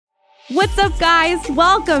What's up, guys?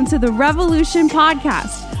 Welcome to the Revolution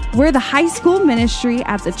Podcast. We're the high school ministry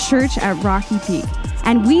at the church at Rocky Peak,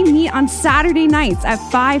 and we meet on Saturday nights at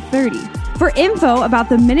 5:30. For info about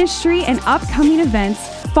the ministry and upcoming events,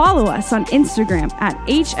 follow us on Instagram at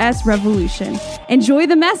HS Revolution. Enjoy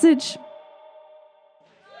the message.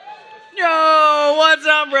 Yo, what's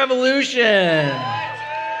up, Revolution?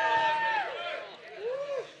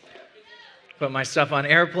 Put my stuff on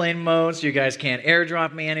airplane mode so you guys can't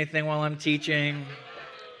airdrop me anything while I'm teaching.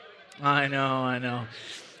 I know.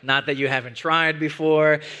 Not that you haven't tried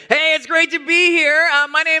before. Hey, it's great to be here.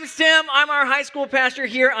 My name's Tim. I'm our high school pastor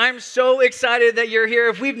here. I'm so excited that you're here.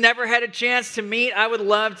 If we've never had a chance to meet, I would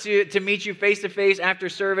love to meet you face-to-face after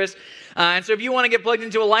service. And so if you want to get plugged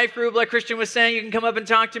into a life group, like Christian was saying, you can come up and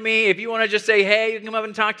talk to me. If you want to just say, hey, you can come up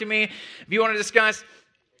and talk to me. If you want to discuss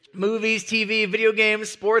movies, TV, video games,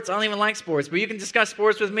 sports. I don't even like sports, but you can discuss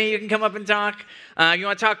sports with me. You can come up and talk. You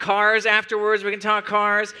want to talk cars afterwards? We can talk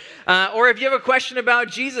cars. Or if you have a question about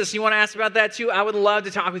Jesus, you want to ask about that too, I would love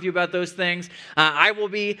to talk with you about those things. I will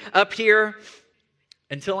be up here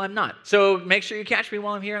until I'm not. So make sure you catch me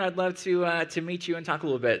while I'm here, and I'd love to meet you and talk a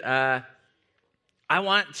little bit. I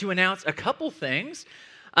want to announce a couple things.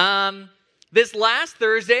 This last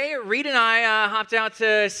Thursday, Reed and I hopped out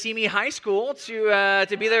to Simi High School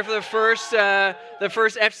to be there for the first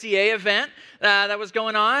FCA event that was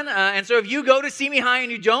going on. And so if you go to Simi High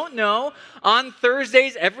and you don't know, on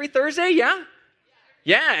Thursdays, every Thursday,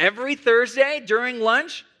 every Thursday during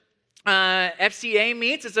lunch, FCA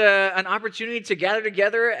meets. It's an opportunity to gather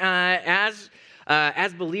together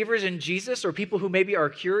as believers in Jesus, or people who maybe are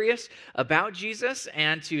curious about Jesus,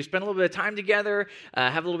 and to spend a little bit of time together,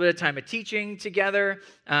 have a little bit of time of teaching together,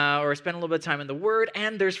 or spend a little bit of time in the Word,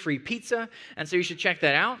 and there's free pizza, and so you should check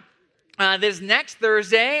that out. This next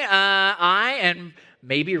Thursday, I and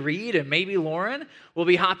maybe Reed and maybe Lauren will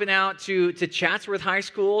be hopping out to Chatsworth High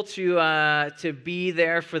School to be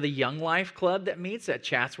there for the Young Life Club that meets at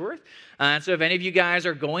Chatsworth. And so if any of you guys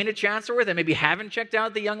are going to Chatsworth and maybe haven't checked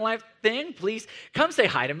out the Young Life thing, please come say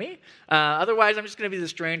hi to me. Otherwise, I'm just going to be the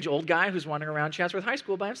strange old guy who's wandering around Chatsworth High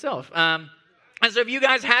School by himself. And so if you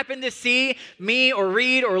guys happen to see me or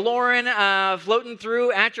Reed or Lauren floating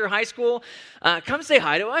through at your high school, come say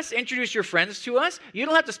hi to us, introduce your friends to us. You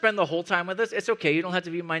don't have to spend the whole time with us. It's okay. You don't have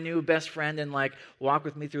to be my new best friend and walk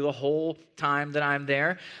with me through the whole time that I'm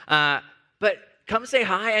there. But come say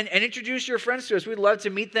hi and introduce your friends to us. We'd love to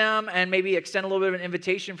meet them and maybe extend a little bit of an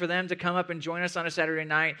invitation for them to come up and join us on a Saturday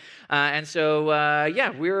night. And so,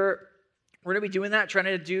 we're going to be doing that, trying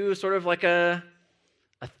to do sort of like a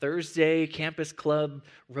Thursday campus club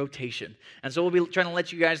rotation. And so we'll be trying to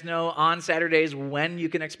let you guys know on Saturdays when you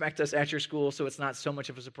can expect us at your school, so it's not so much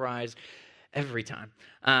of a surprise every time.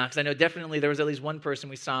 Because I know definitely there was at least one person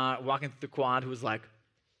we saw walking through the quad who was like,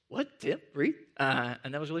 what, Tim, Reed?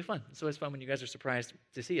 And that was really fun. It's always fun when you guys are surprised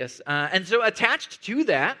to see us. And so attached to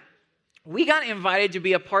that, we got invited to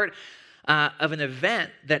be a part of an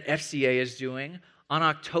event that FCA is doing on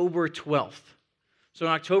October 12th. So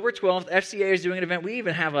on October 12th, FCA is doing an event. We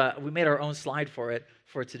even we made our own slide for it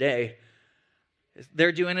for today.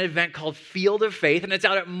 They're doing an event called Field of Faith, and it's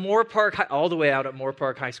out at Moore Park, all the way out at Moore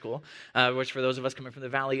Park High School, which for those of us coming from the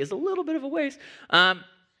Valley is a little bit of a ways. And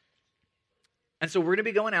so we're going to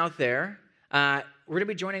be going out there. We're going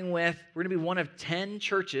to be one of 10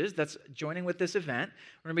 churches that's joining with this event.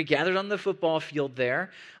 We're going to be gathered on the football field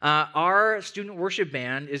there. Our student worship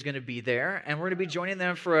band is going to be there, and we're going to be joining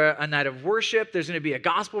them for a night of worship. There's going to be a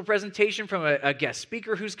gospel presentation from a guest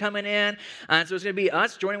speaker who's coming in. And so it's going to be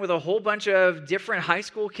us joining with a whole bunch of different high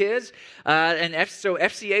school kids. So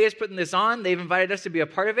FCA is putting this on. They've invited us to be a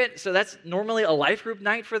part of it. So that's normally a life group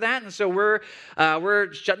night for that. And so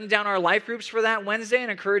we're shutting down our life groups for that Wednesday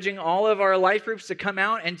and encouraging all of our life groups to come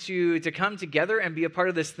out and to come together and be a part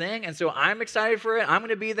of this thing. And so I'm excited for it. I'm going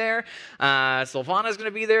to be there. Silvana's going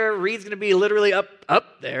to be there. Reed's going to be literally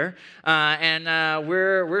up there. And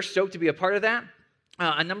we're stoked to be a part of that.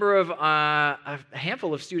 A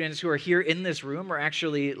handful of students who are here in this room are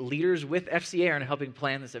actually leaders with FCA and helping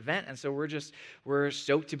plan this event. And so we're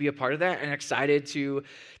stoked to be a part of that and excited to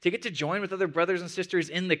get to join with other brothers and sisters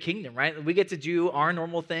in the kingdom, right? We get to do our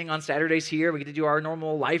normal thing on Saturdays here. We get to do our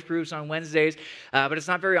normal life groups on Wednesdays. But it's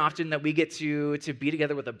not very often that we get to be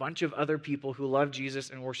together with a bunch of other people who love Jesus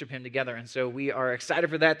and worship him together. And so we are excited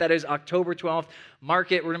for that. That is October 12th.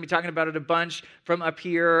 Mark it. We're going to be talking about it a bunch from up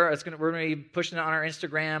here. We're going to be pushing it on our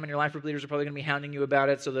Instagram, and your life group leaders are probably going to be hounding you about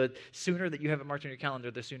it. So the sooner that you have it marked on your calendar,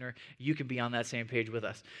 the sooner you can be on that same page with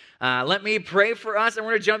us. Let me pray for us, and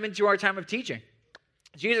we're going to jump into our time of teaching.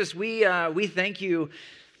 Jesus, we thank you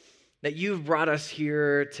that you've brought us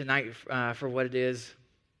here tonight for what it is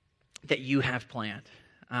that you have planned.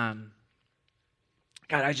 God,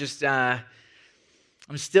 I'm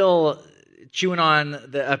still chewing on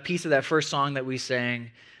a piece of that first song that we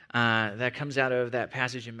sang that comes out of that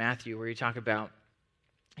passage in Matthew where you talk about,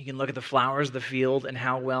 you can look at the flowers of the field and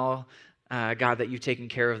how well, God, that you've taken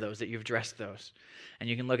care of those, that you've dressed those. And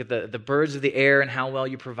you can look at the birds of the air and how well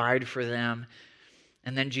you provide for them.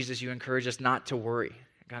 And then, Jesus, you encourage us not to worry.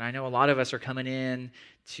 God, I know a lot of us are coming in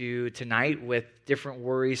to tonight with different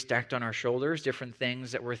worries stacked on our shoulders, different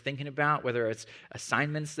things that we're thinking about, whether it's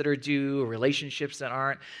assignments that are due, relationships that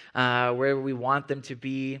aren't where we want them to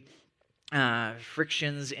be,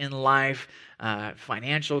 frictions in life,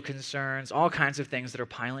 financial concerns, all kinds of things that are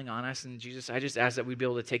piling on us. And Jesus, I just ask that we'd be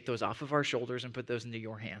able to take those off of our shoulders and put those into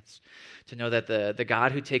your hands, to know that the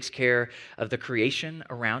God who takes care of the creation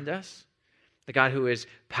around us, the God who is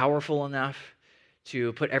powerful enough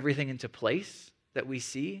to put everything into place that we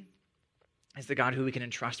see, is the God who we can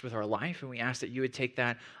entrust with our life. And we ask that you would take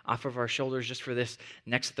that off of our shoulders just for this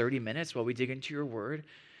next 30 minutes while we dig into your word.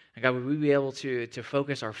 And God, would we be able to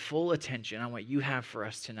focus our full attention on what you have for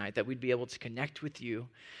us tonight, that we'd be able to connect with you,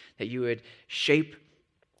 that you would shape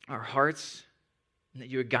our hearts, and that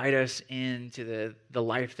you would guide us into the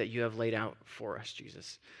life that you have laid out for us,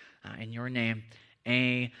 Jesus. In your name,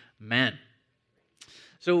 amen.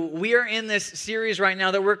 So we are in this series right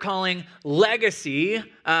now that we're calling Legacy,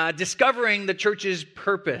 Discovering the Church's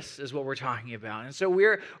Purpose is what we're talking about. And so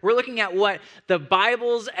we're looking at what the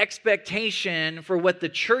Bible's expectation for what the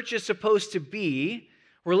church is supposed to be.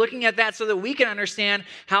 We're looking at that so that we can understand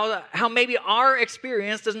how maybe our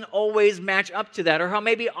experience doesn't always match up to that, or how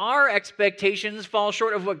maybe our expectations fall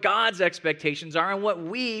short of what God's expectations are and what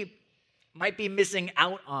we might be missing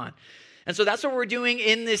out on. And so that's what we're doing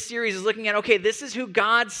in this series, is looking at, okay, this is who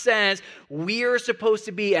God says we're supposed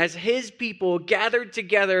to be as his people gathered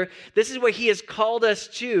together. This is what he has called us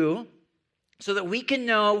to, so that we can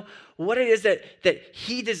know what it is that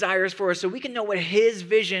he desires for us, so we can know what his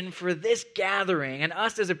vision for this gathering and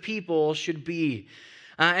us as a people should be.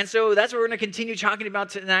 And so that's what we're going to continue talking about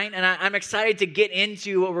tonight, and I'm excited to get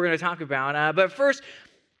into what we're going to talk about. But first,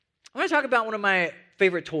 I want to talk about one of my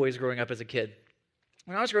favorite toys growing up as a kid.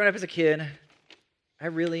 When I was growing up as a kid, I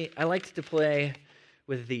liked to play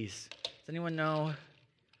with these. Does anyone know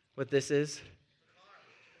what this is?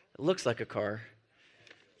 It looks like a car.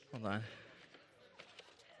 Hold on.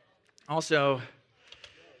 Also,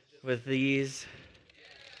 with these,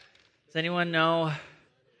 does anyone know?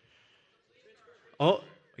 Oh,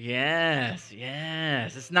 yes.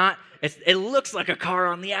 It looks like a car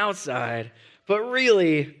on the outside, but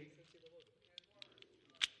really,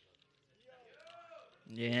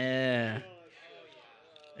 yeah,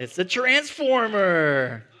 it's a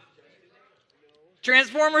transformer.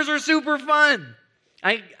 Transformers are super fun.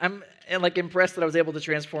 I'm like impressed that I was able to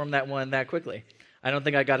transform that one that quickly. I don't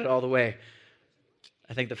think I got it all the way.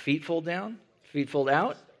 I think the feet fold down, feet fold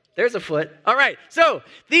out. There's a foot. All right, so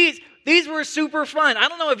these were super fun. I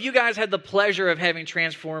don't know if you guys had the pleasure of having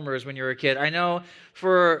Transformers when you were a kid. I know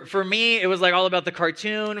for me, it was like all about the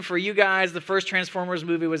cartoon. For you guys, the first Transformers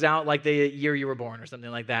movie was out like the year you were born or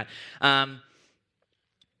something like that.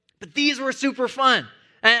 But these were super fun.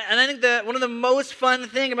 And I think one of the most fun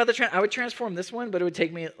thing about I would transform this one, but it would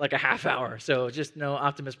take me like a half hour. So just know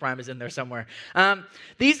Optimus Prime is in there somewhere.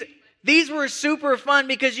 These were super fun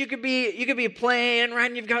because you could be playing, right?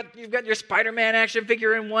 And you've got your Spider-Man action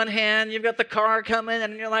figure in one hand, you've got the car coming,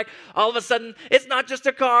 and you're like, all of a sudden, it's not just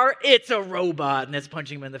a car, it's a robot, and it's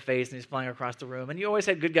punching him in the face, and he's flying across the room. And you always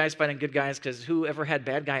had good guys fighting good guys, because who ever had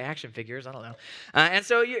bad guy action figures? I don't know. And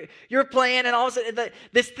so you're playing, and all of a sudden,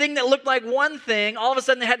 this thing that looked like one thing, all of a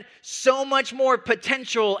sudden, it had so much more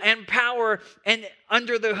potential and power and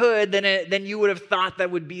under the hood than you would have thought that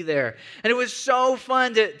would be there. And it was so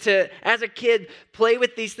fun to as a kid, play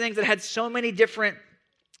with these things that had so many different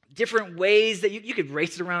ways that you could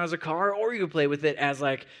race it around as a car, or you could play with it as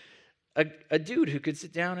like a dude who could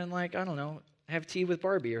sit down and, like, I don't know, have tea with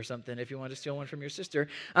Barbie or something if you want to steal one from your sister.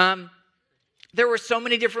 There were so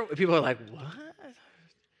many different, people are like, what?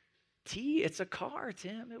 Tea? It's a car,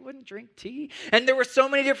 Tim. It wouldn't drink tea. And there were so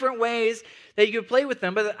many different ways that you could play with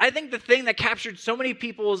them. But I think the thing that captured so many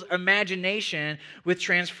people's imagination with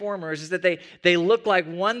Transformers is that they look like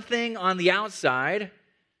one thing on the outside,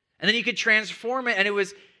 and then you could transform it, and it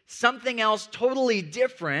was something else totally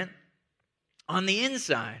different on the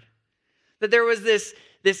inside. That there was this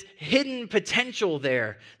hidden potential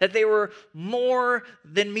there, that they were more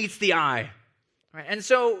than meets the eye. Right? And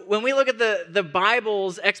so when we look at the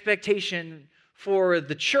Bible's expectation for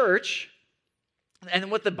the church,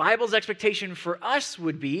 and what the Bible's expectation for us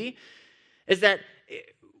would be, is that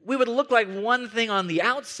we would look like one thing on the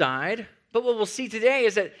outside, but what we'll see today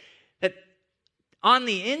is that on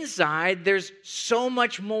the inside, there's so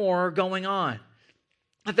much more going on.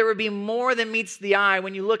 That there would be more than meets the eye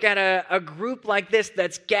when you look at a group like this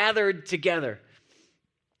that's gathered together.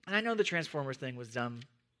 And I know the Transformers thing was dumb,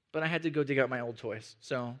 but I had to go dig out my old toys,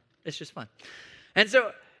 so it's just fun. And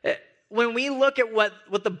so when we look at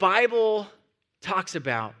what the Bible talks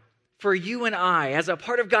about for you and I, as a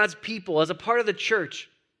part of God's people, as a part of the church,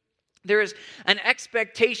 there is an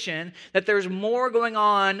expectation that there's more going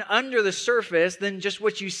on under the surface than just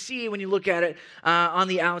what you see when you look at it on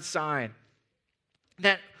the outside.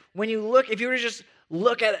 That when you look, if you were to just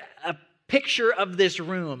look at a picture of this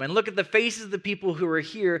room and look at the faces of the people who are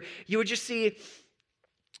here, you would just see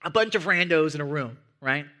a bunch of randos in a room,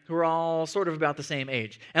 right? Who are all sort of about the same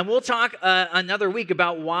age. And we'll talk another week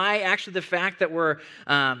about why actually the fact that we're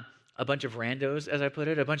a bunch of randos, as I put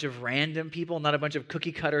it, a bunch of random people, not a bunch of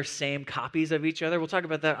cookie-cutter same copies of each other. We'll talk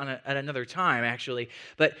about that at another time, actually.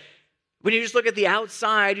 But when you just look at the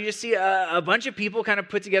outside, you just see a bunch of people kind of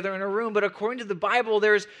put together in a room. But according to the Bible,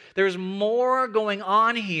 there's more going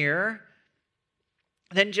on here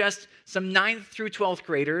than just some 9th through 12th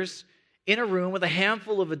graders in a room with a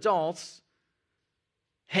handful of adults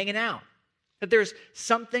hanging out. That there's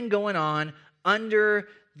something going on under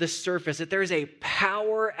the surface, that there is a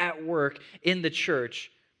power at work in the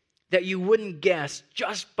church that you wouldn't guess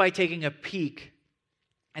just by taking a peek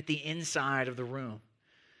at the inside of the room.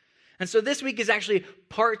 And so this week is actually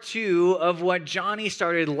part 2 of what Johnny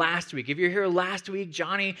started last week. If you're here last week,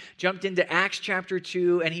 Johnny jumped into Acts chapter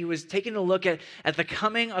 2, and he was taking a look at the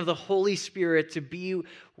coming of the Holy Spirit to be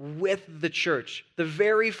with the church. The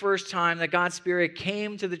very first time that God's Spirit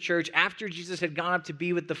came to the church after Jesus had gone up to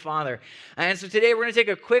be with the Father. And so today we're going to take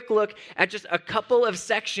a quick look at just a couple of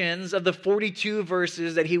sections of the 42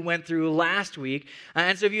 verses that he went through last week.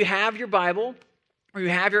 And so if you have your Bible, or you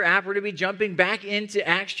have your app, we're going to be jumping back into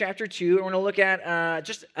Acts chapter 2, and we're going to look at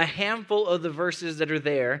just a handful of the verses that are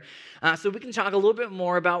there so we can talk a little bit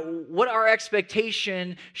more about what our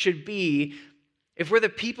expectation should be if we're the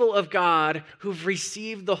people of God who've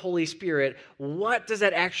received the Holy Spirit. What does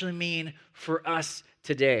that actually mean for us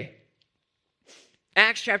today?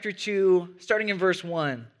 Acts chapter 2, starting in verse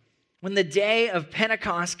 1. When the day of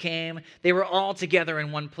Pentecost came, they were all together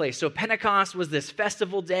in one place. So Pentecost was this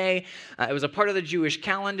festival day. It was a part of the Jewish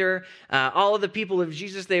calendar. All of the people of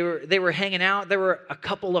Jesus, they were hanging out. There were a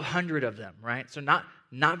couple of hundred of them, right? So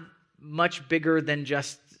not much bigger than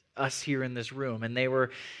just us here in this room. And they were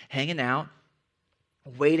hanging out,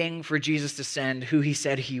 waiting for Jesus to send who he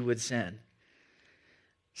said he would send.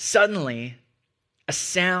 Suddenly, a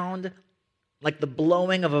sound like the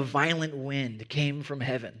blowing of a violent wind came from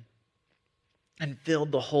heaven and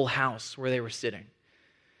filled the whole house where they were sitting.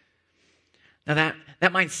 Now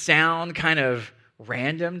that might sound kind of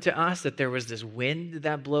random to us, that there was this wind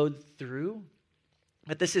that blowed through,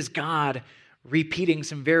 but this is God repeating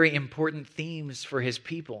some very important themes for his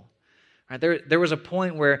people. Right? There was a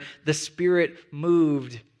point where the Spirit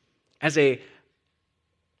moved as a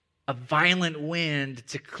violent wind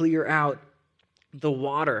to clear out the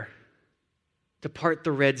water, to part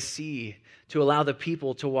the Red Sea, to allow the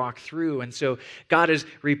people to walk through. And so God is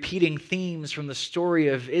repeating themes from the story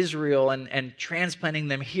of Israel and transplanting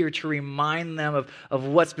them here to remind them of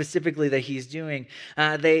what specifically that he's doing.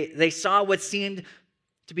 They saw what seemed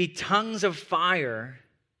to be tongues of fire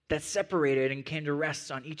that separated and came to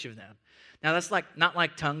rest on each of them. Now that's not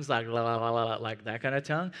like tongues like la la la la like that kind of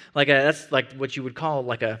tongue. That's like what you would call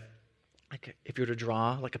like if you were to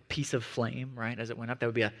draw like a piece of flame, right? As it went up, that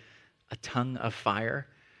would be a tongue of fire.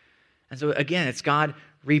 And so again, it's God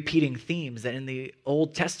repeating themes that in the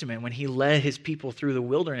Old Testament, when he led his people through the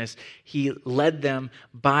wilderness, he led them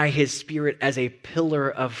by his Spirit as a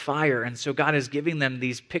pillar of fire. And so God is giving them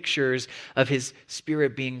these pictures of his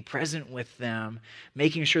Spirit being present with them,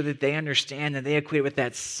 making sure that they understand and they equate with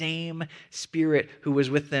that same Spirit who was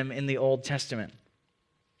with them in the Old Testament.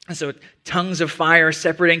 And so tongues of fire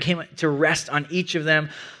separating came to rest on each of them.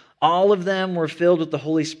 All of them were filled with the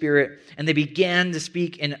Holy Spirit, and they began to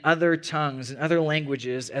speak in other tongues and other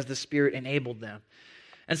languages as the Spirit enabled them.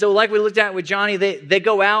 And so like we looked at with Johnny, they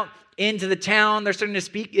go out into the town. They're starting to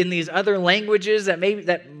speak in these other languages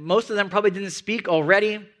that most of them probably didn't speak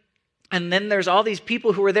already. And then there's all these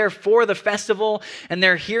people who are there for the festival, and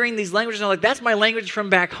they're hearing these languages, and they're like, that's my language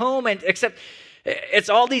from back home. And except it's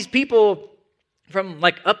all these people from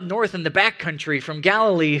like up north in the backcountry from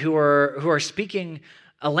Galilee who are speaking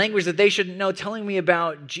a language that they shouldn't know, telling me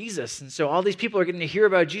about Jesus. And so all these people are getting to hear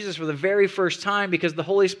about Jesus for the very first time because the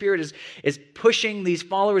Holy Spirit is pushing these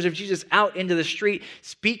followers of Jesus out into the street,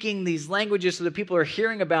 speaking these languages so that people are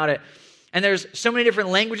hearing about it. And there's so many different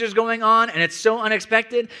languages going on, and it's so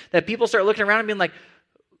unexpected that people start looking around and being like,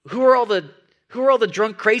 who are all the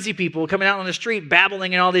drunk, crazy people coming out on the street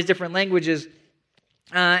babbling in all these different languages?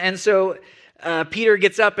 And so Peter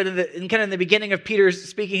gets up, and kind of in the beginning of Peter's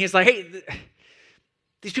speaking, he's like, hey,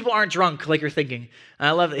 these people aren't drunk like you're thinking.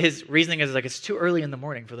 I love that his reasoning is like, it's too early in the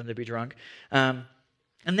morning for them to be drunk. And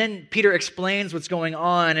then Peter explains what's going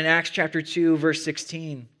on in Acts chapter 2, verse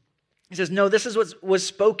 16. He says, no, this is what was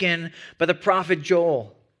spoken by the prophet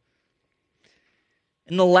Joel.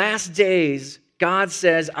 In the last days, God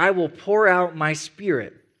says, I will pour out my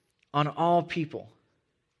spirit on all people.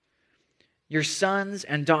 Your sons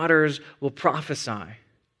and daughters will prophesy.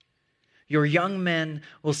 Your young men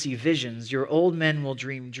will see visions. Your old men will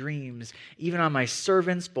dream dreams. Even on my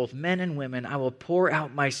servants, both men and women, I will pour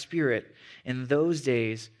out my spirit in those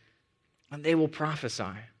days, and they will prophesy.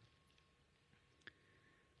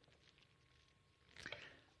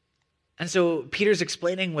 And so Peter's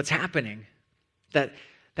explaining what's happening, that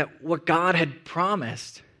what God had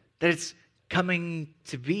promised, that it's coming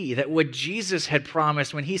to be, that what Jesus had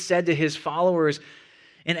promised when he said to his followers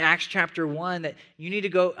in Acts chapter 1, that you need to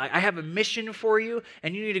go, I have a mission for you,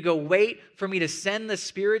 and you need to go wait for me to send the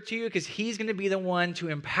Spirit to you, because he's going to be the one to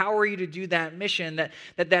empower you to do that mission,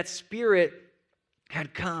 that Spirit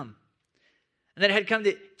had come. And that it had come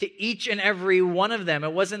to each and every one of them.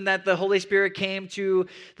 It wasn't that the Holy Spirit came to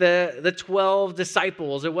the 12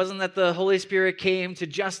 disciples. It wasn't that the Holy Spirit came to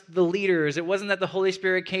just the leaders. It wasn't that the Holy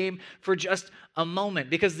Spirit came for just a moment,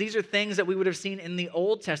 because these are things that we would have seen in the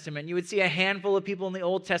Old Testament. You would see a handful of people in the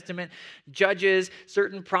Old Testament, judges,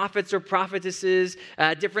 certain prophets or prophetesses,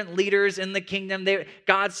 different leaders in the kingdom.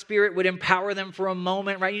 God's Spirit would empower them for a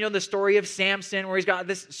moment, right? You know the story of Samson, where he's got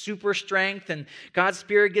this super strength, and God's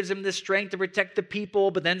Spirit gives him this strength to protect the people,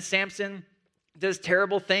 but then Samson does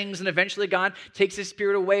terrible things, and eventually God takes his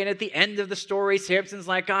spirit away. And at the end of the story, Samson's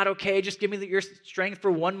like, God, okay, just give me your strength for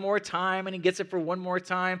one more time. And he gets it for one more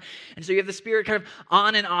time. And so you have the Spirit kind of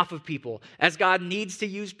on and off of people. As God needs to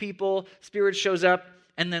use people, Spirit shows up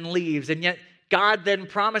and then leaves. And yet God then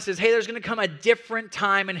promises, hey, there's going to come a different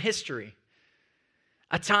time in history.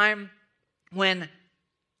 A time when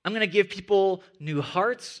I'm going to give people new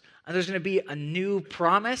hearts. There's going to be a new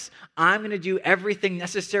promise. I'm going to do everything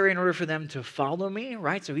necessary in order for them to follow me,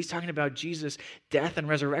 right? So he's talking about Jesus' death and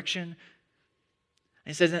resurrection. And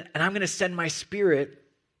he says, and I'm going to send my Spirit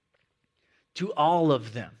to all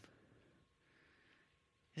of them.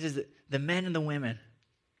 He says that the men and the women,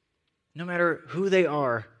 no matter who they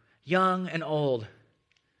are, young and old.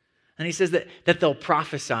 And he says that they'll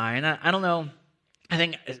prophesy. And I don't know, I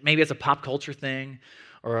think maybe it's a pop culture thing,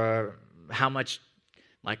 or how much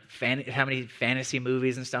how many fantasy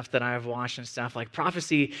movies and stuff that I've watched and stuff. Like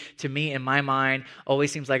prophecy, to me, in my mind,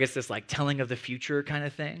 always seems like it's this like telling of the future kind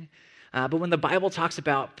of thing. But when the Bible talks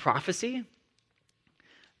about prophecy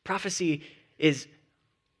is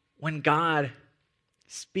when God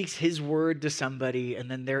speaks his word to somebody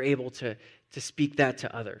and then they're able to speak that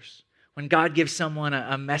to others. When God gives someone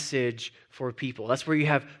a message for people. That's where you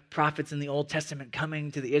have prophets in the Old Testament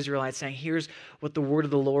coming to the Israelites saying, here's what the word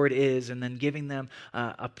of the Lord is, and then giving them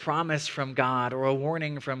a promise from God or a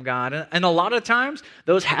warning from God. And a lot of times,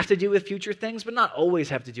 those have to do with future things, but not always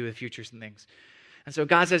have to do with future things. And so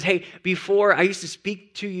God says, hey, before I used to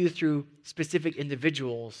speak to you through specific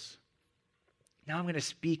individuals, now I'm going to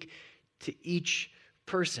speak to each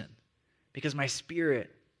person, because my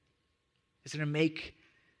Spirit is going to make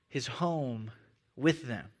his home with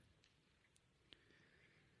them.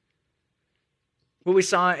 What we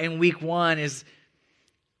saw in week 1 is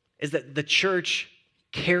that the church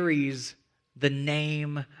carries the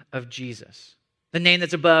name of Jesus, the name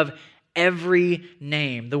that's above every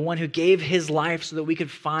name, the one who gave his life so that we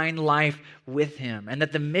could find life with him. And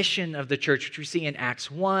that the mission of the church, which we see in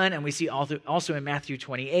Acts 1 and we see also in Matthew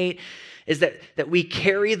 28, is that we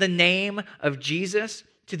carry the name of Jesus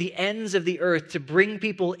to the ends of the earth, to bring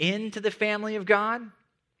people into the family of God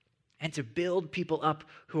and to build people up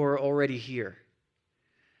who are already here.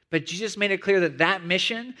 But Jesus made it clear that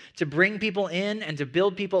mission, to bring people in and to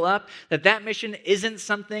build people up, that mission isn't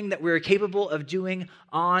something that we're capable of doing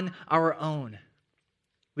on our own.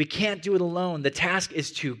 We can't do it alone. The task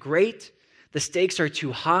is too great, the stakes are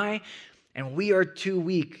too high, and we are too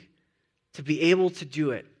weak to be able to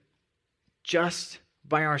do it just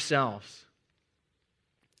by ourselves.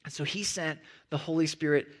 And so he sent the Holy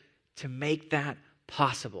Spirit to make that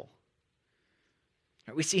possible.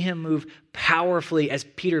 We see him move powerfully as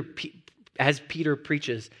Peter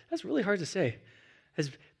preaches. That's really hard to say.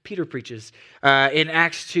 As Peter preaches in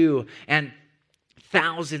Acts 2, and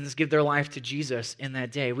thousands give their life to Jesus in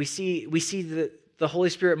that day. We see the Holy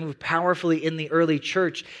Spirit move powerfully in the early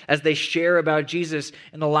church as they share about Jesus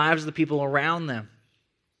in the lives of the people around them.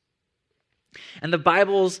 And the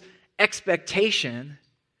Bible's expectation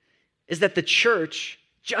is that the church,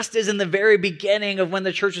 just as in the very beginning of when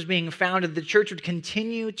the church was being founded, the church would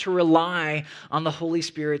continue to rely on the Holy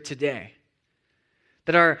Spirit today.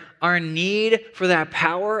 That our need for that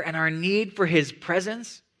power and our need for his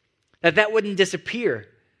presence, that wouldn't disappear.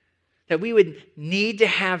 That we would need to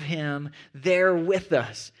have him there with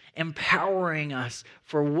us, empowering us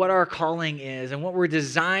for what our calling is and what we're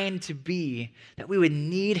designed to be, that we would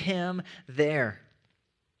need him there.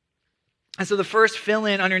 And so the first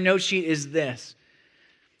fill-in on your note sheet is this,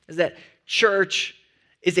 is that church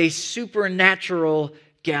is a supernatural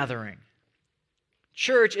gathering.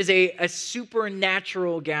 Church is a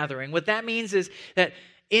supernatural gathering. What that means is that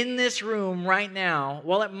in this room right now,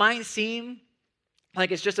 while it might seem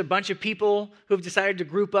like it's just a bunch of people who've decided to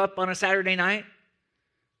group up on a Saturday night,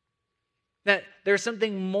 that there's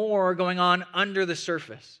something more going on under the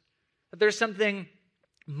surface. That there's something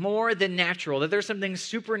more than natural, that there's something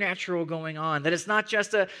supernatural going on, that it's not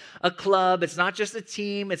just a club, it's not just a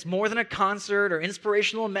team, it's more than a concert or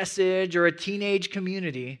inspirational message or a teenage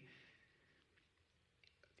community.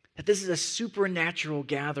 That this is a supernatural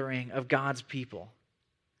gathering of God's people,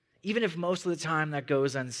 even if most of the time that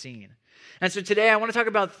goes unseen. And so today I want to talk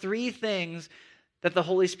about 3 things that the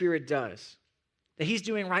Holy Spirit does, that he's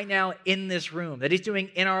doing right now in this room, that he's doing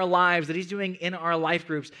in our lives, that he's doing in our life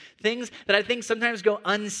groups, things that I think sometimes go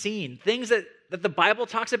unseen, things that the Bible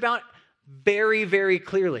talks about very, very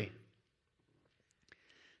clearly.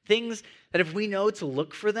 Things that if we know to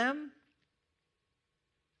look for them,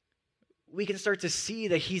 we can start to see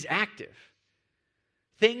that he's active.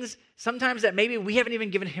 Things sometimes that maybe we haven't even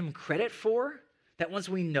given him credit for, that once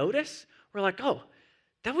we notice, we're like, oh,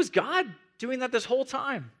 that was God doing that this whole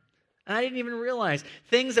time. And I didn't even realize.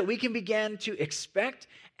 Things that we can begin to expect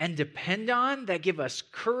and depend on that give us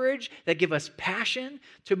courage, that give us passion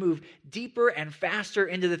to move deeper and faster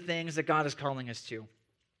into the things that God is calling us to.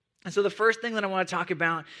 And so the first thing that I want to talk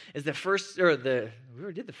about is we already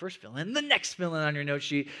did the first fill-in, the next fill-in on your note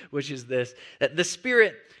sheet, which is this, that the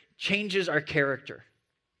Spirit changes our character.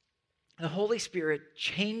 The Holy Spirit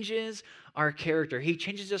changes our character. He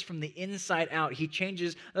changes us from the inside out.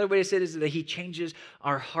 Another way to say it is that he changes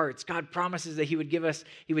our hearts. God promises that he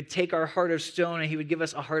would take our heart of stone and he would give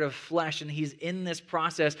us a heart of flesh. And he's in this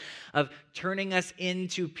process of turning us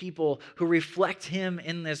into people who reflect him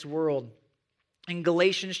in this world. In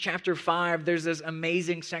Galatians chapter 5, there's this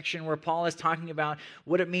amazing section where Paul is talking about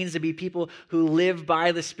what it means to be people who live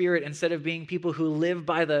by the Spirit instead of being people who live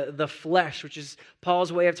by the flesh, which is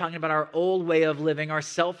Paul's way of talking about our old way of living, our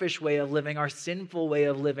selfish way of living, our sinful way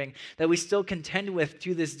of living that we still contend with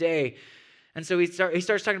to this day. And so he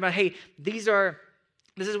starts talking about, hey, this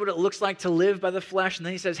is what it looks like to live by the flesh. And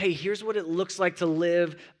then he says, hey, here's what it looks like to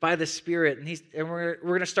live by the Spirit. And we're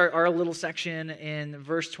going to start our little section in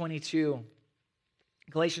verse 22.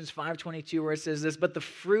 Galatians 5:22, where it says this, but the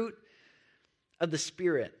fruit of the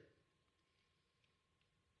Spirit.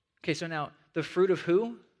 Okay, so now, the fruit of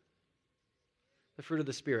who? The fruit of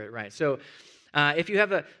the Spirit, right. So, if you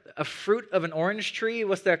have a fruit of an orange tree,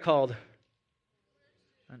 what's that called?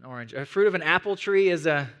 An orange. A fruit of an apple tree is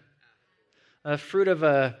a fruit of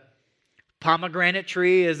a pomegranate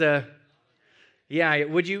tree is yeah,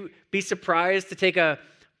 would you be surprised to take a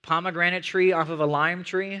pomegranate tree off of a lime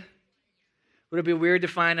tree? Would it be weird to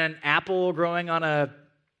find an apple growing on a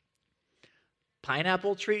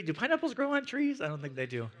pineapple tree? Do pineapples grow on trees? I don't think they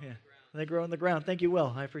do. Yeah, they grow on the ground. Thank you,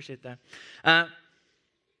 Will. I appreciate that.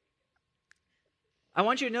 I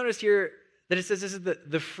want you to notice here that it says this is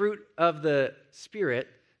the fruit of the Spirit,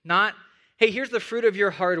 not, hey, here's the fruit of your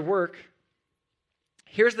hard work.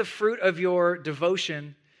 Here's the fruit of your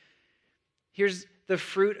devotion. Here's the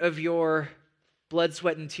fruit of your blood,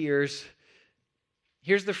 sweat, and tears.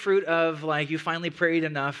 Here's the fruit of, like, you finally prayed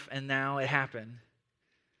enough and now it happened.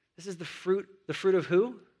 This is the fruit of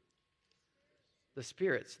who? The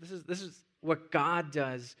Spirit's. This is what God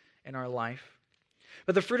does in our life.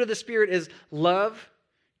 But the fruit of the Spirit is love,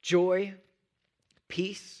 joy,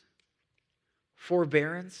 peace,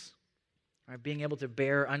 forbearance, right? Being able to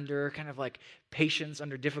bear under, kind of like patience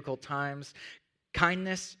under difficult times,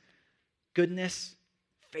 kindness, goodness,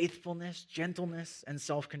 faithfulness, gentleness, and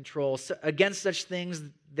self-control. So against such things,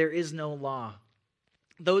 there is no law.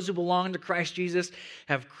 Those who belong to Christ Jesus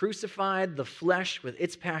have crucified the flesh with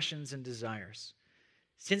its passions and desires.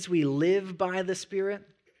 since we live by the Spirit,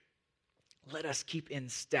 let us keep in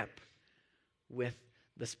step with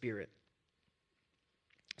the Spirit.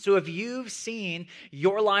 So if you've seen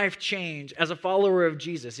your life change as a follower of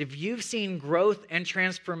Jesus, if you've seen growth and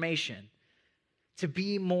transformation to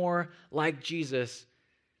be more like Jesus,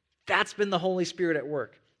 that's been the Holy Spirit at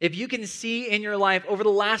work. If you can see in your life over the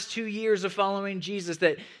last 2 years of following Jesus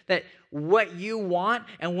that what you want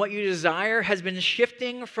and what you desire has been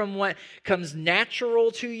shifting from what comes natural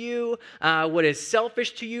to you, what is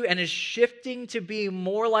selfish to you, and is shifting to be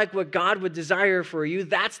more like what God would desire for you,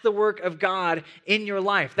 that's the work of God in your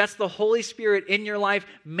life. That's the Holy Spirit in your life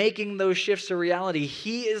making those shifts a reality.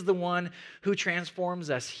 He is the one who transforms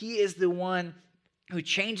us. He is the one who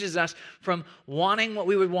changes us from wanting what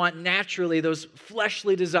we would want naturally, those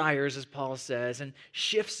fleshly desires, as Paul says, and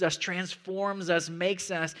shifts us, transforms us, makes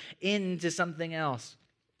us into something else.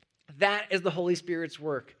 That is the Holy Spirit's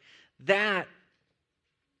work. That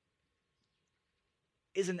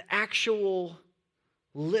is an actual,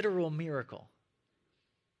 literal miracle.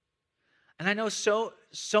 And I know so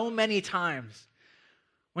many times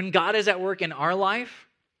when God is at work in our life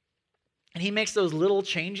and He makes those little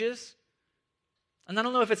changes, and I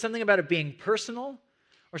don't know if it's something about it being personal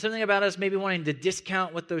or something about us maybe wanting to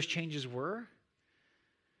discount what those changes were.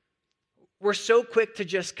 We're so quick to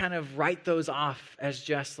just kind of write those off as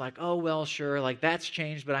just like, oh, well, sure, like that's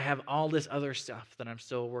changed, but I have all this other stuff that I'm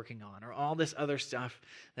still working on, or all this other stuff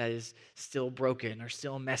that is still broken or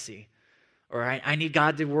still messy. Or I need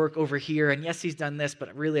God to work over here, and yes, He's done this,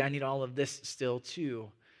 but really I need all of this still too.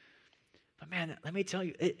 But man, let me tell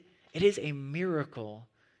you, it is a miracle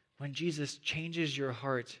when Jesus changes your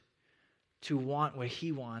heart to want what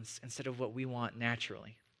He wants instead of what we want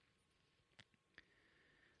naturally.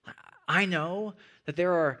 I know that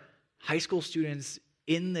there are high school students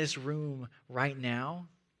in this room right now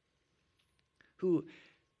who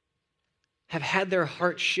have had their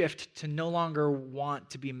heart shift to no longer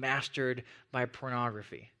want to be mastered by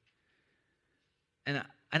pornography. And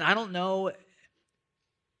I don't know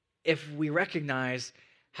if we recognize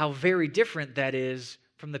how very different that is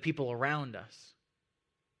from the people around us.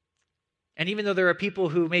 And even though there are people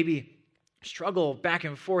who maybe struggle back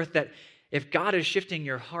and forth, that if God is shifting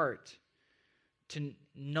your heart to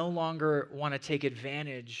no longer want to take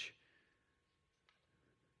advantage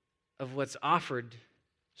of what's offered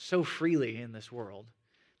so freely in this world,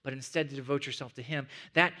 but instead to devote yourself to Him,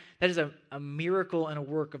 that is a miracle and a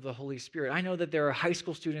work of the Holy Spirit. I know that there are high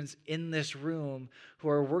school students in this room who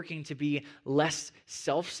are working to be less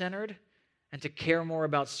self-centered and to care more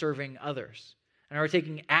about serving others, and are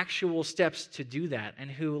taking actual steps to do that,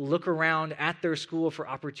 and who look around at their school for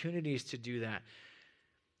opportunities to do that,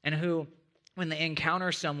 and who, when they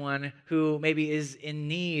encounter someone who maybe is in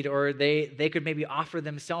need, or they could maybe offer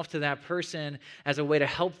themselves to that person as a way to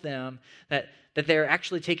help them, that they're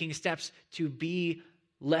actually taking steps to be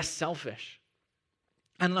less selfish.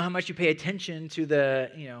 I don't know how much you pay attention to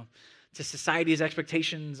to society's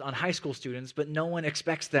expectations on high school students, but no one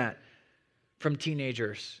expects that from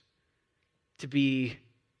teenagers, to be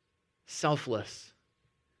selfless.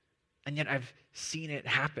 And yet I've seen it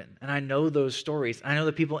happen. And I know those stories. I know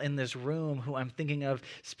the people in this room who I'm thinking of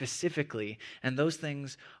specifically. And those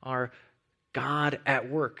things are God at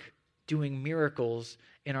work doing miracles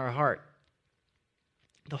in our heart.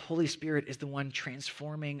 The Holy Spirit is the one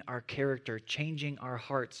transforming our character, changing our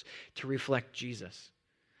hearts to reflect Jesus.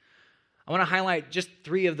 I want to highlight just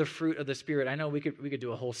 3 of the fruit of the Spirit. I know we could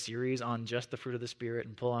do a whole series on just the fruit of the Spirit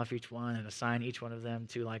and pull off each one and assign each one of them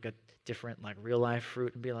to like a different like real life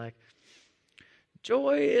fruit and be like,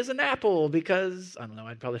 joy is an apple because, I don't know,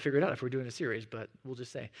 I'd probably figure it out if we're doing a series, but we'll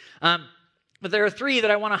just say. But there are 3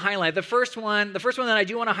 that I want to highlight. The first one that I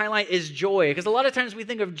do want to highlight is joy, because a lot of times we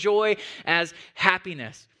think of joy as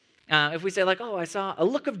happiness. If we say like, oh, I saw a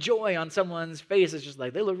look of joy on someone's face, it's just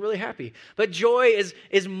like they look really happy. But joy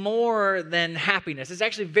is more than happiness. It's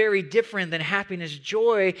actually very different than happiness.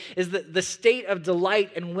 Joy is the state of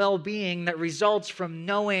delight and well-being that results from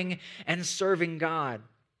knowing and serving God.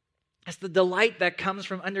 It's the delight that comes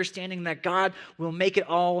from understanding that God will make it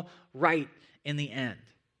all right in the end.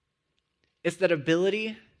 It's that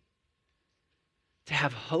ability to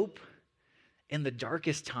have hope in the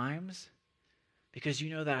darkest times, because you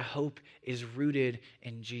know that hope is rooted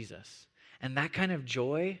in Jesus. And that kind of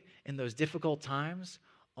joy in those difficult times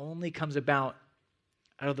only comes about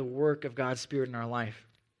out of the work of God's Spirit in our life.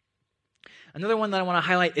 Another one that I want to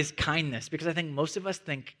highlight is kindness, because I think most of us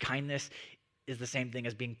think kindness is the same thing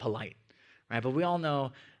as being polite, right? But we all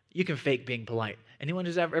know You can fake being polite. Anyone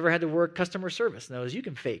who's ever had to work customer service knows you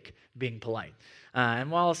can fake being polite.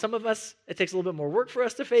 And while some of us, it takes a little bit more work for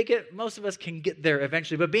us to fake it, most of us can get there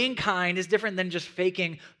eventually. But being kind is different than just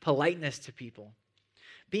faking politeness to people.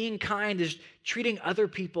 Being kind is treating other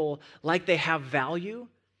people like they have value,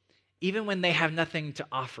 even when they have nothing to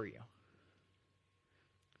offer you.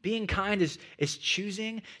 Being kind is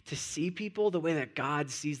choosing to see people the way that God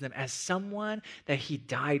sees them, as someone that he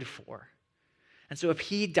died for. And so if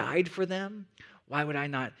he died for them, why would I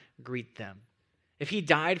not greet them? If he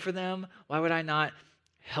died for them, why would I not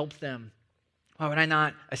help them? Why would I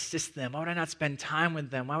not assist them? Why would I not spend time with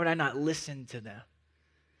them? Why would I not listen to them?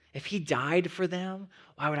 If he died for them,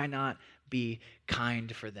 why would I not be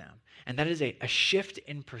kind for them? And that is a shift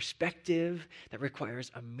in perspective that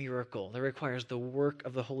requires a miracle, that requires the work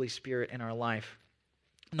of the Holy Spirit in our life.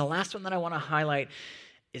 And the last one that I want to highlight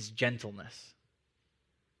is gentleness.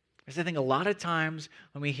 Because I think a lot of times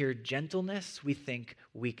when we hear gentleness, we think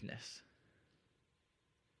weakness.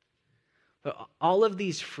 But all of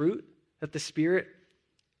these fruit that the Spirit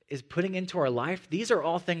is putting into our life, these are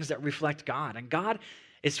all things that reflect God. And God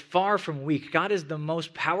is far from weak. God is the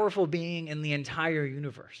most powerful being in the entire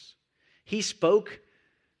universe. He spoke,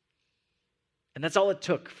 and that's all it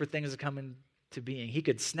took for things to come into being. He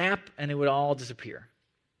could snap, and it would all disappear.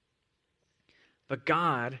 But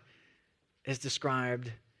God is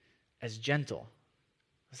described as gentle.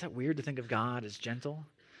 Is that weird to think of God as gentle?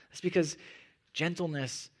 That's because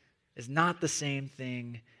gentleness is not the same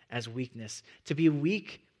thing as weakness. To be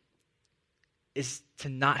weak is to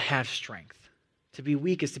not have strength. To be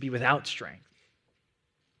weak is to be without strength.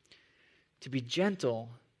 To be gentle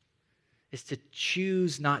is to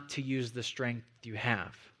choose not to use the strength you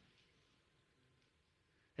have.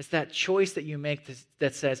 It's that choice that you make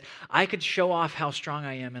that says, I could show off how strong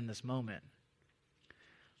I am in this moment,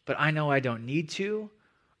 but I know I don't need to,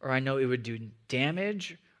 or I know it would do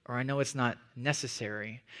damage, or I know it's not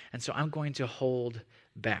necessary, and so I'm going to hold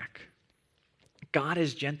back. God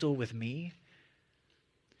is gentle with me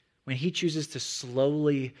when he chooses to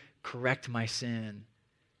slowly correct my sin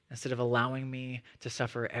instead of allowing me to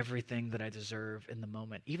suffer everything that I deserve in the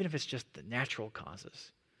moment, even if it's just the natural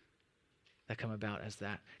causes that come about as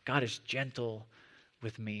that. God is gentle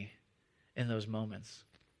with me in those moments.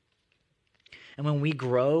 And when we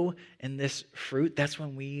grow in this fruit, that's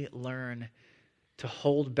when we learn to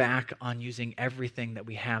hold back on using everything that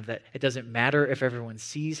we have. That it doesn't matter if everyone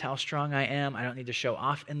sees how strong I am. I don't need to show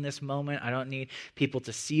off in this moment. I don't need people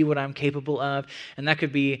to see what I'm capable of. And that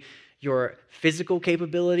could be your physical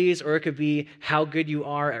capabilities, or it could be how good you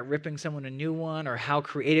are at ripping someone a new one, or how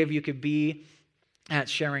creative you could be at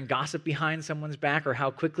sharing gossip behind someone's back, or how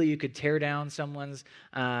quickly you could tear down someone's,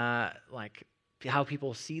 like how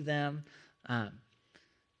people see them.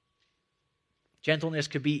 Gentleness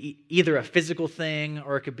could be either a physical thing,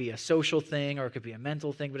 or it could be a social thing, or it could be a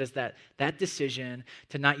mental thing, but it's that decision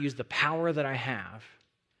to not use the power that I have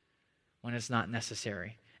when it's not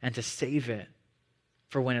necessary, and to save it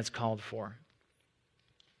for when it's called for.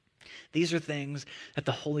 These are things that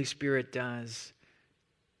the Holy Spirit does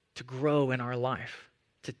to grow in our life,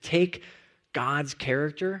 to take God's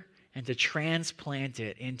character and to transplant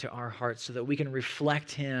it into our hearts so that we can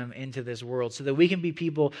reflect him into this world, so that we can be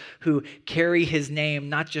people who carry his name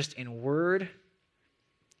not just in word,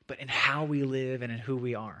 but in how we live and in who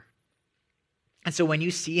we are. And so when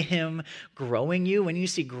you see him growing you, when you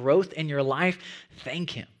see growth in your life, thank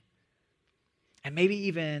him. And maybe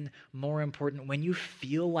even more important, when you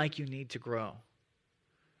feel like you need to grow.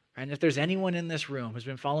 And if there's anyone in this room who's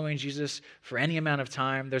been following Jesus for any amount of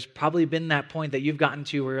time, there's probably been that point that you've gotten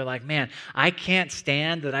to where you're like, man, I can't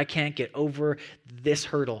stand that I can't get over this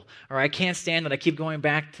hurdle, or I can't stand that I keep going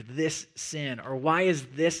back to this sin, or why is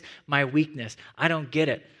this my weakness? I don't get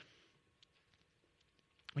it.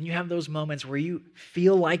 When you have those moments where you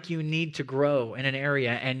feel like you need to grow in an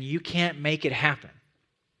area and you can't make it happen,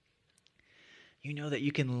 you know that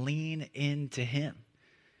you can lean into him.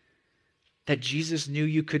 That Jesus knew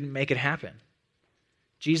you couldn't make it happen.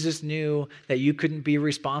 Jesus knew that you couldn't be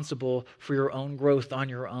responsible for your own growth on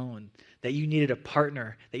your own, that you needed a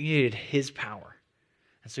partner, that you needed his power.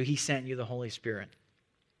 And so he sent you the Holy Spirit.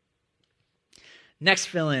 Next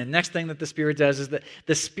fill-in, next thing that the Spirit does is that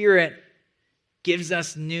the Spirit gives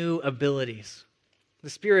us new abilities. The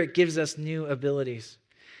Spirit gives us new abilities.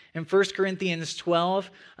 In 1 Corinthians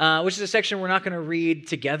 12, which is a section we're not going to read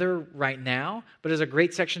together right now, but is a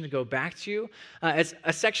great section to go back to. It's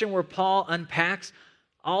a section where Paul unpacks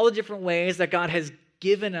all the different ways that God has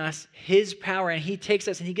given us his power, and he takes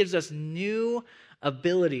us and he gives us new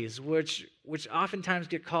abilities, which oftentimes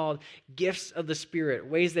get called gifts of the Spirit,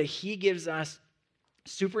 ways that he gives us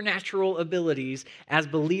supernatural abilities as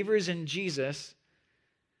believers in Jesus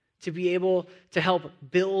to be able to help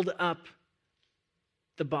build up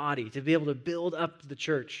the body, to be able to build up the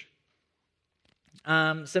church.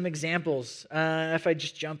 Some examples, if I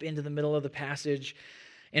just jump into the middle of the passage,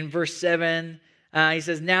 in verse 7, he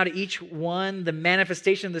says, now to each one, the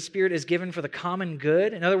manifestation of the Spirit is given for the common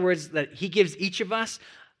good. In other words, that he gives each of us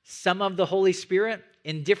some of the Holy Spirit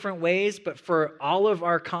in different ways, but for all of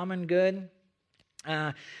our common good.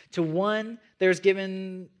 To one, there's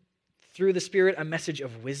given through the Spirit a message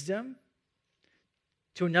of wisdom.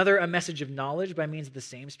 To another, a message of knowledge by means of the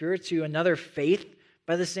same Spirit. To another, faith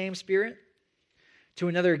by the same Spirit. To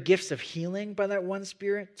another, gifts of healing by that one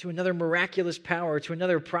Spirit. To another, miraculous power. To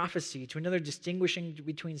another, prophecy. To another, distinguishing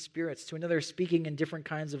between spirits. To another, speaking in different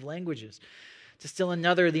kinds of languages. To still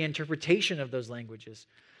another, the interpretation of those languages.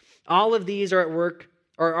 All of these are at work,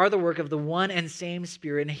 or are the work of the one and same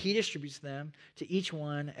Spirit, and he distributes them to each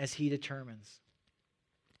one as he determines.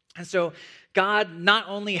 And so God not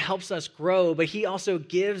only helps us grow, but he also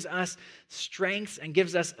gives us strengths and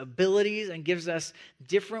gives us abilities and gives us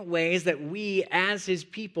different ways that we, as his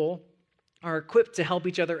people, are equipped to help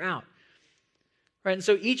each other out. Right? And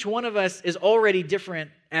so each one of us is already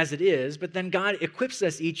different as it is, but then God equips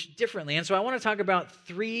us each differently. And so I want to talk about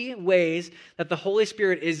 3 ways that the Holy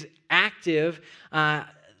Spirit is active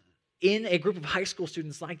in a group of high school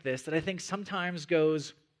students like this that I think sometimes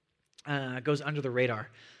goes under the radar.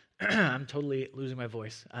 I'm totally losing my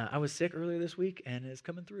voice. I was sick earlier this week, and it's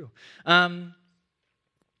coming through.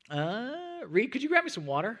 Reed, could you grab me some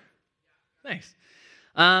water? Thanks.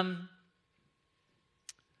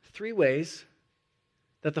 3 ways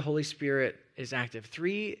that the Holy Spirit is active.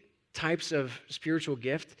 3 types of spiritual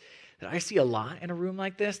gift that I see a lot in a room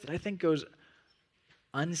like this that I think goes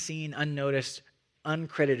unseen, unnoticed,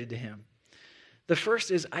 uncredited to him. The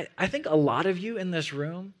first is, I think a lot of you in this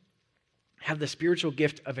room have the spiritual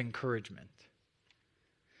gift of encouragement.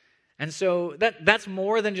 And so that's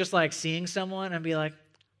more than just like seeing someone and be like,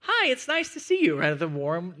 hi, it's nice to see you, right? The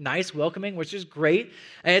warm, nice, welcoming, which is great.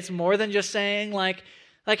 It's more than just saying like,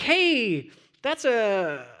 hey, that's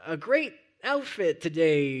a great outfit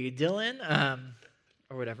today, Dylan,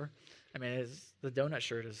 or whatever. I mean, the donut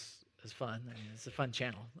shirt is fun. I mean, it's a fun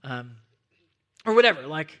channel, or whatever.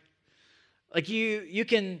 Like you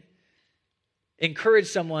can encourage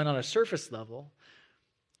someone on a surface level,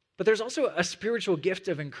 but there's also a spiritual gift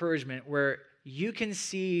of encouragement where you can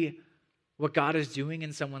see what God is doing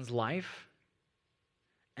in someone's life,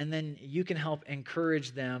 and then you can help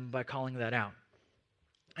encourage them by calling that out.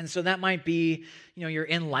 And so that might be, you're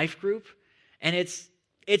in life group, and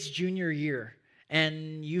it's junior year,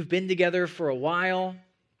 and you've been together for a while.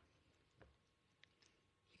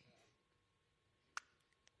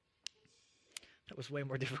 That was way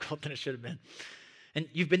more difficult than it should have been. And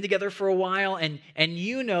you've been together for a while, and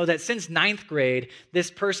you know that since 9th grade, this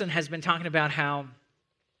person has been talking about how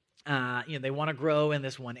they want to grow in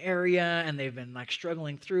this one area, and they've been like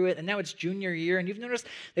struggling through it. And now it's junior year, and you've noticed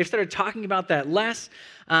they've started talking about that less,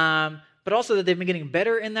 but also that they've been getting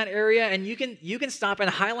better in that area. And you can stop and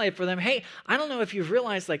highlight for them, hey, I don't know if you've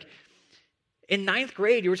realized, like in 9th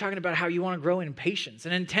grade, you were talking about how you want to grow in patience,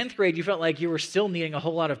 and in 10th grade, you felt like you were still needing a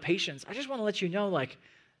whole lot of patience. I just want to let you know, like,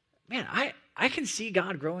 man, I can see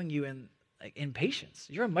God growing you in patience.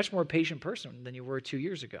 You're a much more patient person than you were 2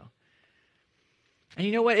 years ago. And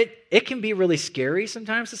you know what? It can be really scary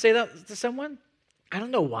sometimes to say that to someone. I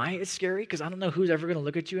don't know why it's scary, because I don't know who's ever going to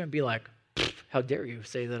look at you and be like, how dare you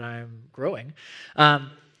say that I'm growing?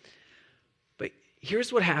 But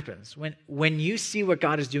here's what happens. When you see what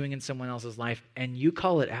God is doing in someone else's life and you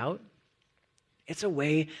call it out, it's a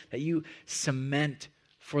way that you cement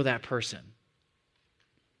for that person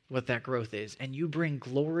what that growth is. And you bring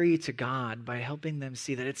glory to God by helping them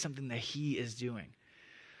see that it's something that he is doing.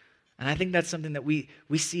 And I think that's something that we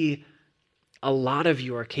see a lot of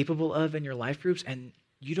you are capable of in your life groups, and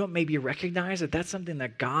you don't maybe recognize that that's something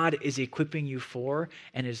that God is equipping you for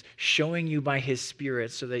and is showing you by his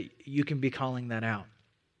Spirit so that you can be calling that out.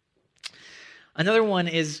 Another one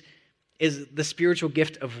is the spiritual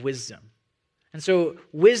gift of wisdom. And so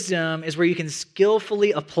wisdom is where you can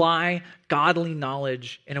skillfully apply godly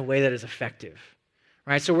knowledge in a way that is effective.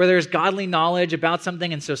 Right? So where there's godly knowledge about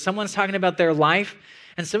something, and so someone's talking about their life,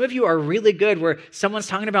 and some of you are really good where someone's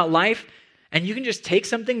talking about life, and you can just take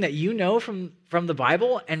something that you know from the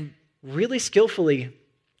Bible and really skillfully,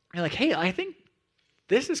 you're like, hey, I think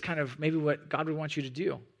this is kind of maybe what God would want you to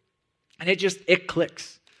do. And it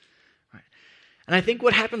clicks. Right? And I think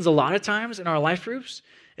what happens a lot of times in our life groups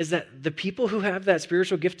is that the people who have that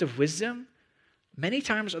spiritual gift of wisdom many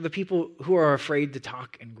times are the people who are afraid to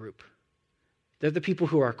talk in group. They're the people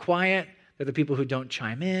who are quiet. They're the people who don't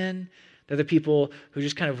chime in. They're the people who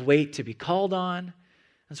just kind of wait to be called on.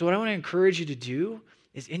 And so what I want to encourage you to do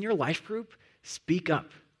is in your life group, speak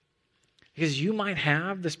up. Because you might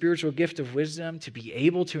have the spiritual gift of wisdom to be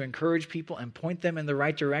able to encourage people and point them in the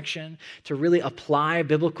right direction, to really apply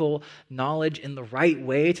biblical knowledge in the right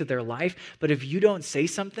way to their life. But if you don't say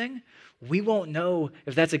something, we won't know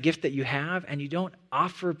if that's a gift that you have, and you don't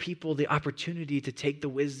offer people the opportunity to take the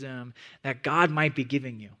wisdom that God might be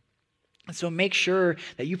giving you. And so make sure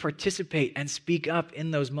that you participate and speak up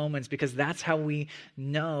in those moments, because that's how we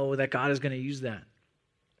know that God is going to use that.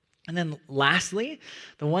 And then lastly,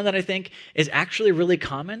 the one that I think is actually really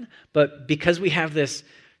common, but because we have this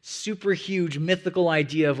super huge mythical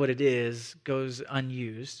idea of what it is, goes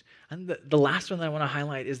unused. And the last one that I want to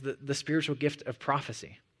highlight is the spiritual gift of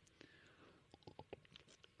prophecy.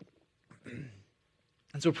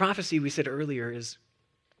 And so prophecy, we said earlier, is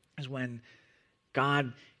when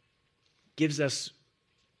God gives us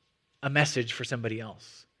a message for somebody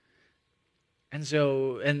else. And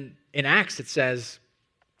so in Acts it says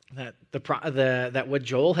that that what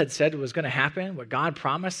Joel had said was going to happen, what God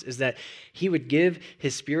promised, is that he would give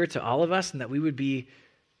his spirit to all of us, and that we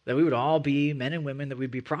would all be men and women, that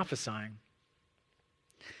we'd be prophesying.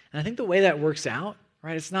 And I think the way that works out,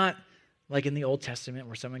 right, it's not like in the Old Testament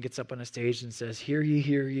where someone gets up on a stage and says, hear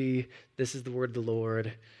ye, this is the word of the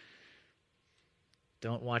Lord.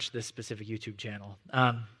 Don't watch this specific YouTube channel.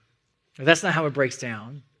 That's not how it breaks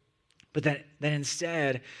down. But then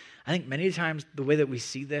instead, I think many times the way that we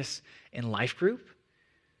see this in life group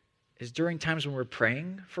is during times when we're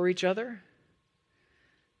praying for each other,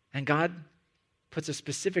 and God puts a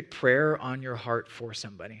specific prayer on your heart for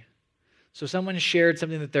somebody. So someone shared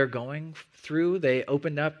something that they're going through. They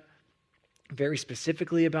opened up very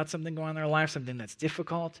specifically about something going on in their life, something that's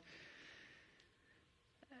difficult.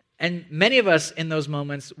 And many of us in those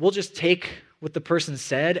moments, we'll just take what the person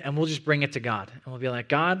said and we'll just bring it to God. And we'll be like,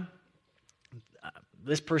 God,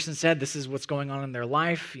 this person said this is what's going on in their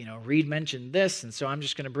life. Reed mentioned this, and so I'm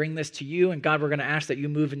just going to bring this to you. And God, we're going to ask that you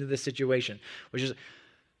move into this situation, which is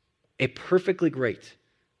a perfectly great,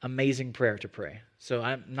 amazing prayer to pray. So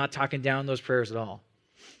I'm not talking down those prayers at all.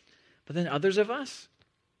 But then others of us,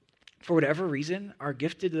 for whatever reason, are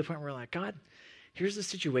gifted to the point where we're like, God, here's the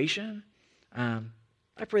situation.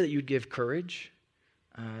 I pray that you would give courage,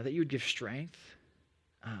 that you would give strength,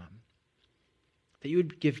 that you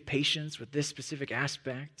would give patience with this specific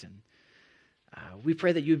aspect. And we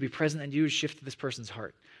pray that you would be present and you would shift this person's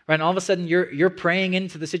heart. Right? And all of a sudden, you're praying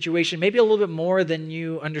into the situation maybe a little bit more than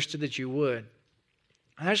you understood that you would.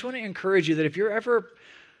 And I just want to encourage you that if you're ever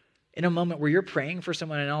in a moment where you're praying for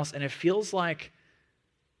someone else and it feels like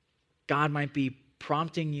God might be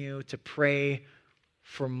prompting you to pray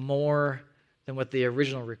for more than what the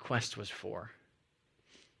original request was for,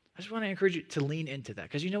 I just want to encourage you to lean into that.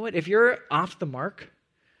 Because you know what? If you're off the mark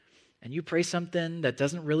and you pray something that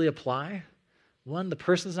doesn't really apply, one, the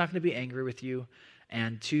person's not going to be angry with you.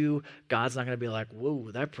 And two, God's not going to be like,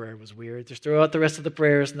 whoa, that prayer was weird. Just throw out the rest of the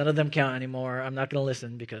prayers. None of them count anymore. I'm not going to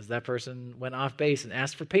listen because that person went off base and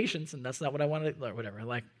asked for patience, and that's not what I wanted, or whatever.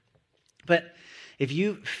 But if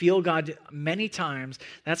you feel God, many times,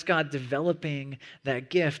 that's God developing that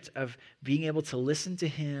gift of being able to listen to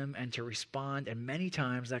him and to respond, and many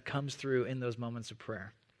times that comes through in those moments of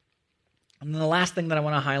prayer. And then the last thing that I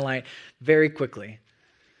want to highlight very quickly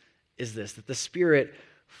is this, that the Spirit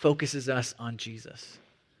focuses us on Jesus.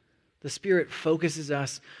 The Spirit focuses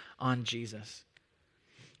us on Jesus.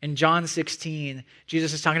 In John 16,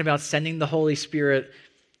 Jesus is talking about sending the Holy Spirit.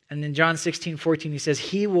 And in John 16:14, he says,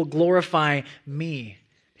 he will glorify me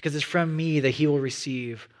because it's from me that he will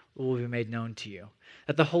receive what will be made known to you.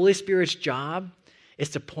 That the Holy Spirit's job is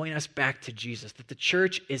to point us back to Jesus. That the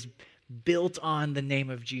church is built on the name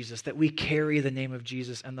of Jesus, that we carry the name of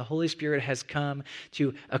Jesus, and the Holy Spirit has come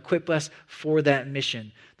to equip us for that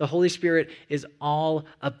mission. The Holy Spirit is all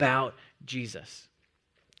about Jesus.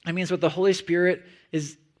 I mean, so what the Holy Spirit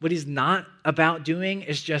is, what he's not about doing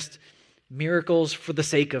is just miracles for the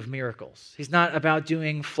sake of miracles. He's not about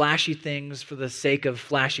doing flashy things for the sake of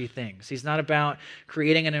flashy things. He's not about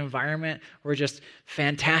creating an environment where just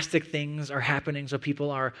fantastic things are happening so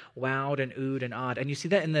people are wowed and oohed and awed. And you see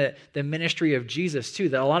that in the ministry of Jesus too,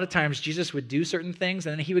 that a lot of times Jesus would do certain things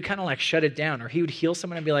and then he would kind of like shut it down, or he would heal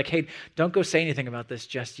someone and be like, hey, don't go say anything about this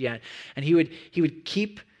just yet. And he would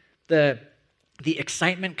keep the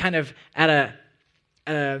excitement kind of at a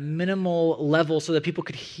minimal level so that people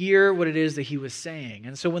could hear what it is that he was saying.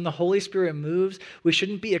 And so when the Holy Spirit moves, we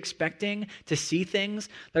shouldn't be expecting to see things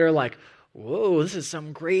that are like, whoa, this is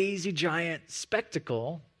some crazy giant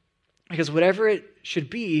spectacle, because whatever it should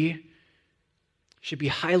be should be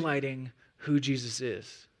highlighting who Jesus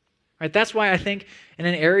is. Right? That's why I think in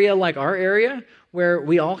an area like our area, where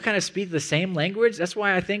we all kind of speak the same language, that's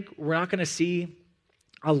why I think we're not going to see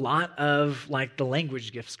a lot of like the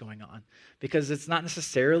language gifts going on, because it's not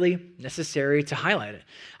necessarily necessary to highlight it.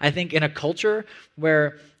 I think in a culture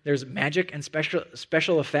where there's magic and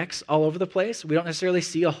special effects all over the place, we don't necessarily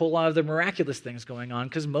see a whole lot of the miraculous things going on,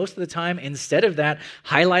 because most of the time, instead of that,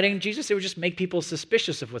 highlighting Jesus, it would just make people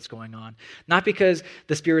suspicious of what's going on. Not because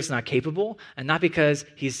the Spirit's not capable, and not because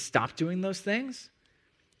he's stopped doing those things,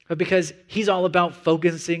 but because he's all about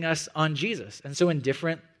focusing us on Jesus. And so in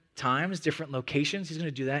different times, different locations, he's going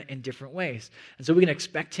to do that in different ways. And so we can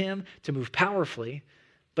expect him to move powerfully,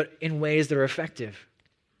 but in ways that are effective.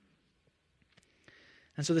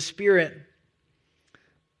 And so the Spirit,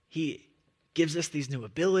 he gives us these new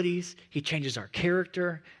abilities, he changes our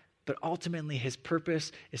character, but ultimately his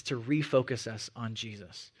purpose is to refocus us on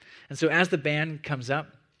Jesus. And so as the band comes up,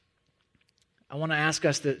 I want to ask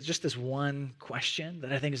us just this one question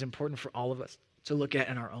that I think is important for all of us to look at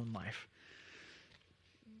in our own life.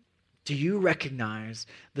 Do you recognize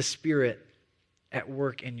the Spirit at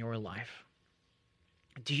work in your life?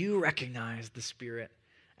 Do you recognize the Spirit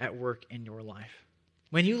at work in your life?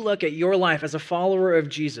 When you look at your life as a follower of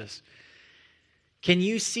Jesus, can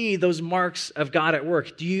you see those marks of God at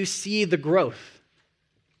work? Do you see the growth?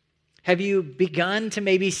 Have you begun to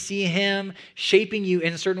maybe see him shaping you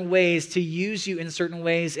in certain ways, to use you in certain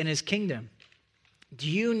ways in his kingdom? Do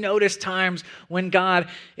you notice times when God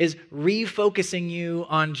is refocusing you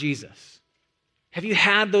on Jesus? Have you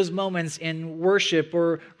had those moments in worship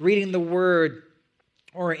or reading the word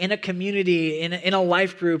or in a community, in a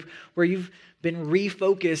life group where you've been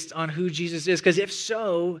refocused on who Jesus is? Because if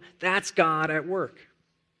so, that's God at work.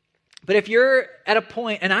 But if you're at a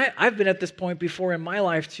point, and I've been at this point before in my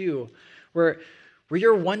life too, where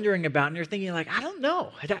you're wondering about and you're thinking like, I don't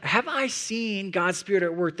know, have I seen God's Spirit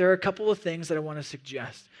at work? There are a couple of things that I want to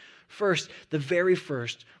suggest. First, the very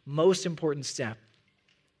first, most important step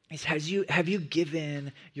is have you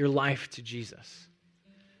given your life to Jesus?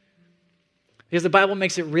 Because the Bible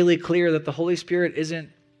makes it really clear that the Holy Spirit isn't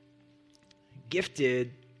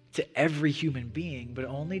gifted to every human being, but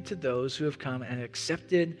only to those who have come and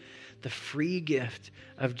accepted the free gift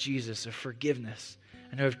of Jesus, of forgiveness,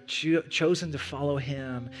 and who have chosen to follow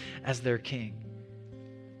him as their king.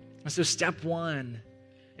 And so step one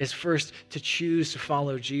is first to choose to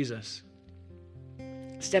follow Jesus.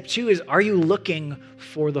 Step two is, are you looking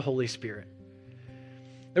for the Holy Spirit?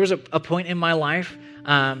 There was a point in my life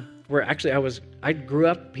where actually I grew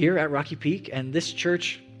up here at Rocky Peak, and this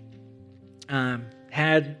church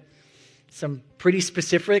had some pretty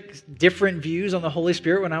specific, different views on the Holy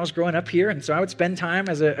Spirit when I was growing up here. And so I would spend time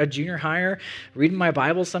as a junior higher reading my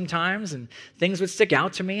Bible sometimes, and things would stick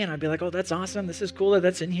out to me, and I'd be like, oh, that's awesome. This is cool that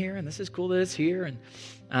that's in here, and this is cool that it's here.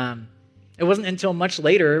 And it wasn't until much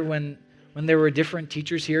later when there were different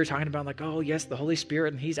teachers here talking about like, oh, yes, the Holy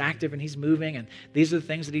Spirit, and he's active and he's moving, and these are the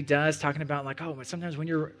things that he does, talking about like, oh, but sometimes when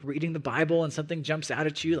you're reading the Bible and something jumps out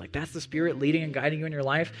at you, like that's the Spirit leading and guiding you in your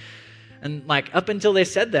life. And like up until they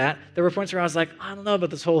said that, there were points where I was like, I don't know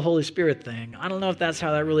about this whole Holy Spirit thing. I don't know if that's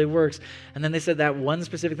how that really works. And then they said that one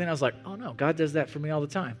specific thing. I was like, oh no, God does that for me all the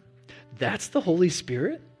time. That's the Holy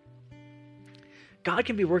Spirit? God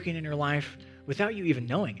can be working in your life without you even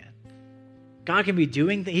knowing it. God can be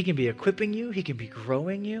doing things. He can be equipping you. He can be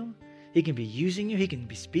growing you. He can be using you. He can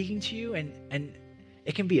be speaking to you. And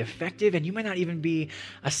it can be effective. And you might not even be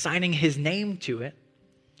assigning his name to it.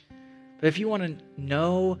 But if you want to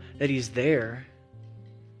know that he's there,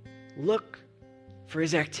 look for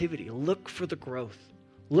his activity. Look for the growth.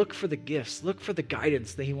 Look for the gifts. Look for the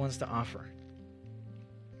guidance that he wants to offer.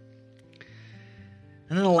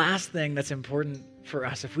 And then the last thing that's important for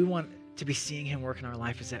us, if we want to be seeing him work in our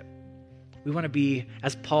life, is that we want to be,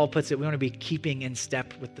 as Paul puts it, we want to be keeping in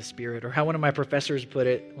step with the Spirit. Or how one of my professors put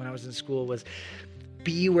it when I was in school was,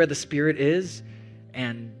 be where the Spirit is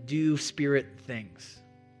and do Spirit things.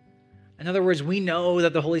 In other words, we know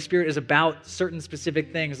that the Holy Spirit is about certain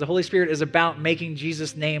specific things. The Holy Spirit is about making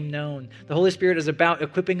Jesus' name known. The Holy Spirit is about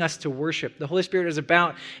equipping us to worship. The Holy Spirit is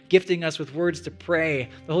about gifting us with words to pray.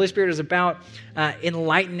 The Holy Spirit is about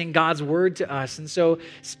enlightening God's word to us. And so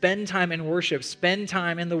spend time in worship, spend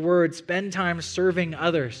time in the word, spend time serving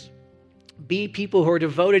others. Be people who are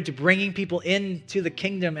devoted to bringing people into the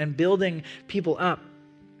kingdom and building people up.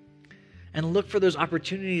 And look for those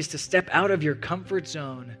opportunities to step out of your comfort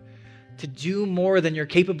zone, to do more than you're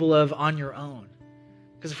capable of on your own.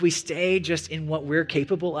 Because if we stay just in what we're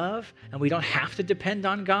capable of and we don't have to depend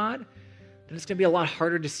on God, then it's going to be a lot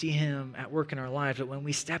harder to see him at work in our lives. But when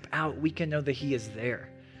we step out, we can know that he is there.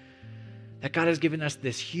 that God has given us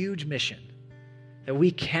this huge mission that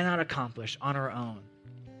we cannot accomplish on our own.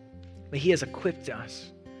 But he has equipped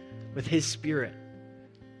us with his Spirit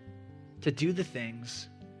to do the things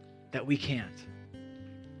that we can't.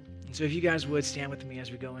 And so if you guys would stand with me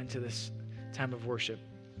as we go into this time of worship.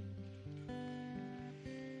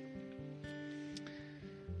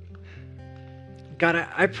 God,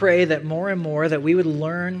 I pray that more and more that we would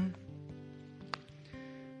learn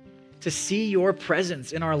to see your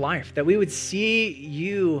presence in our life, that we would see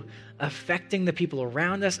you affecting the people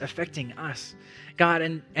around us, affecting us. God,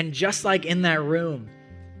 and just like in that room,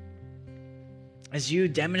 as you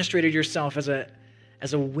demonstrated yourself as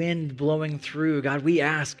a wind blowing through, God, we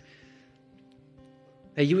ask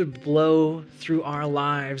that you would blow through our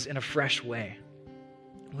lives in a fresh way.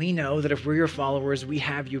 We know that if we're your followers, we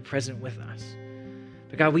have you present with us.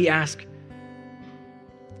 But God, we ask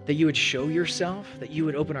that you would show yourself, that you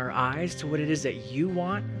would open our eyes to what it is that you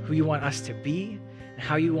want, who you want us to be, and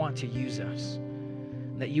how you want to use us.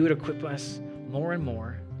 And that you would equip us more and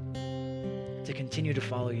more to continue to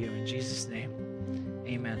follow you. In Jesus' name,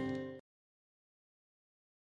 amen.